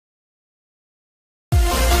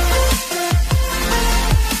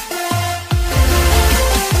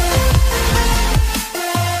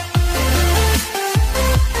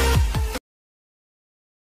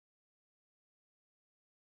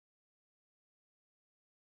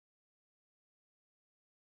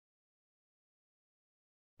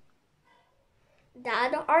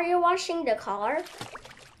Dad, are you washing the car?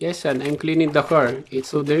 Yes, son, I'm cleaning the car. It's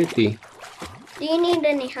so dirty. Do you need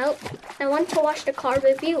any help? I want to wash the car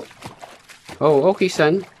with you. Oh, okay,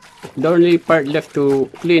 son. The only part left to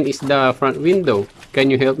clean is the front window.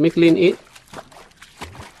 Can you help me clean it?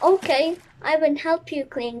 Okay, I will help you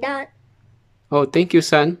clean that. Oh, thank you,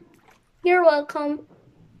 son. You're welcome.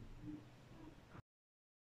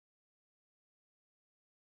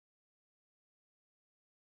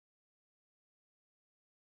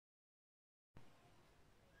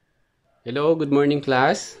 Hello, good morning,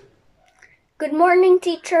 class. Good morning,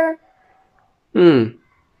 teacher.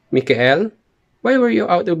 Mikael, why were you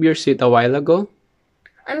out of your seat a while ago?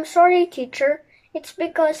 I'm sorry, teacher. It's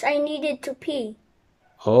because I needed to pee.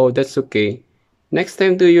 Oh, that's okay. Next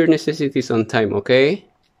time, do your necessities on time, okay?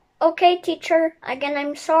 Okay, teacher. Again,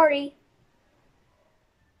 I'm sorry.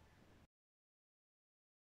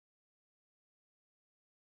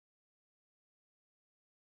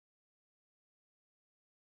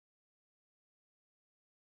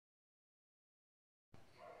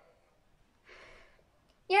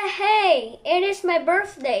 Yeah, hey, it is my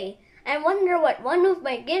birthday. I wonder what one of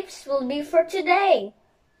my gifts will be for today.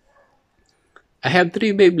 I have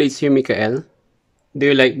 3 Beyblades here, Mikael. Do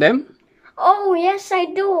you like them? Oh, yes, I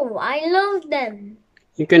do. I love them.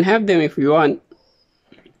 You can have them if you want.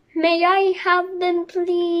 May I have them,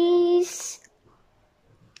 please?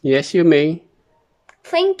 Yes, you may.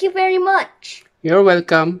 Thank you very much. You're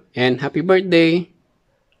welcome, and happy birthday!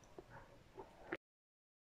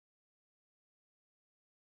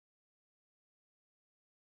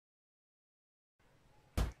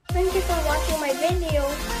 Thank you for watching my video.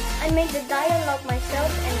 I made the dialogue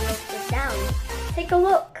myself and wrote it down. Take a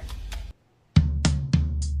look.